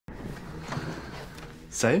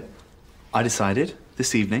So, I decided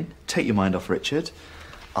this evening, take your mind off Richard,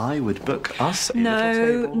 I would book us a little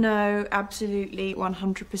table. No, absolutely,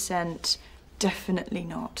 100%, definitely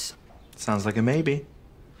not. Sounds like a maybe.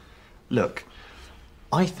 Look,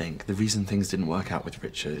 I think the reason things didn't work out with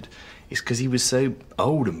Richard is because he was so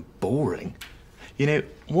old and boring. You know,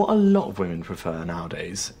 what a lot of women prefer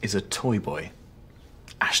nowadays is a toy boy.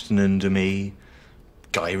 Ashton and Demi,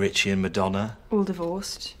 Guy Ritchie and Madonna. All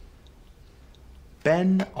divorced.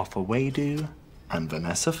 Ben Offerwadu and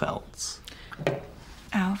Vanessa Feltz.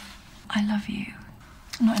 Alf, I love you.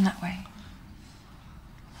 Not in that way.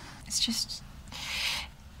 It's just...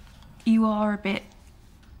 you are a bit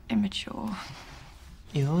immature.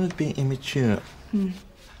 You're a bit immature.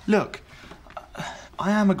 Look,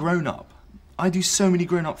 I am a grown-up. I do so many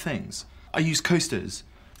grown-up things. I use coasters.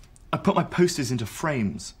 I put my posters into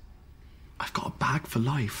frames. I've got a bag for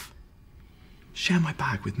life. Share my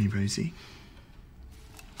bag with me, Rosie.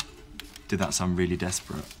 Did that sound really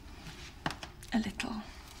desperate? A little.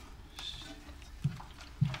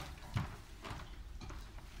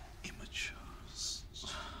 Immatures.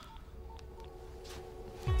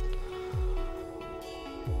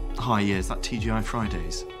 Hi, yeah, is that TGI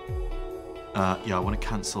Fridays? Yeah, I want to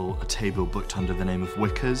cancel a table booked under the name of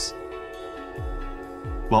Wickers.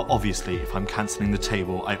 Well, obviously, if I'm cancelling the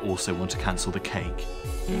table, I also want to cancel the cake.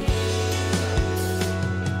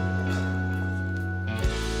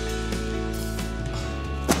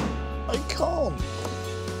 I can't.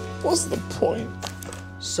 What's the point?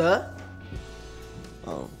 Sir?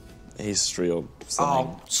 Oh, history or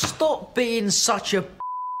something. Oh, stop being such a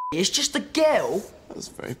It's just a girl. That was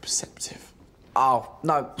very perceptive. Oh,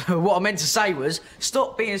 no. What I meant to say was,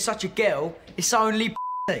 stop being such a girl. It's only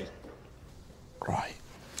Right.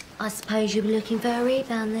 I suppose you'll be looking for a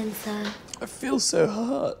rebound then, sir. I feel so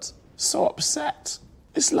hurt, so upset.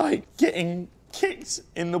 It's like getting kicked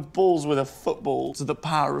in the balls with a football to the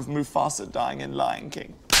power of Mufasa dying in Lion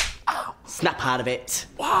King. Ow. Snap out of it.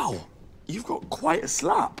 Wow, you've got quite a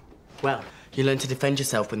slap. Well, you learn to defend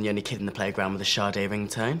yourself when you're the only kid in the playground with a Sade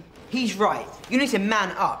ringtone. He's right. You need to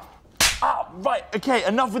man up. Ah, right, OK,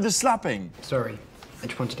 enough with the slapping. Sorry, I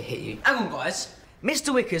just wanted to hit you. Hang on, guys.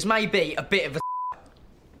 Mr. Wickers may be a bit of a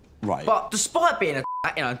Right. but despite being a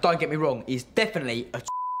you know, don't get me wrong, he's definitely a I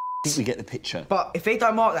think we get the picture. But if he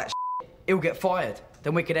don't mark that he'll get fired.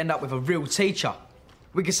 Then we could end up with a real teacher.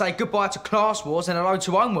 We could say goodbye to class wars and hello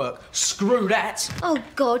to homework. Screw that. Oh,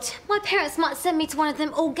 God. My parents might send me to one of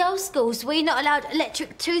them all-girls schools where you're not allowed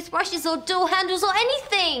electric toothbrushes or door handles or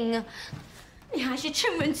anything. 你还是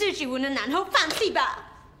沉稳自己文的男后放弃吧。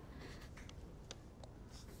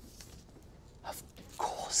 Of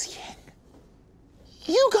course, Ying.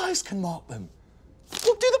 You guys can mark them.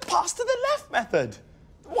 We'll do the pass to the left method.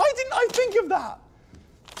 Why didn't I think of that?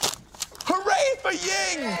 Hooray for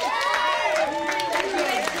Ying!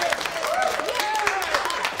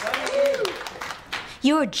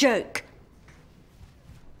 You're a joke.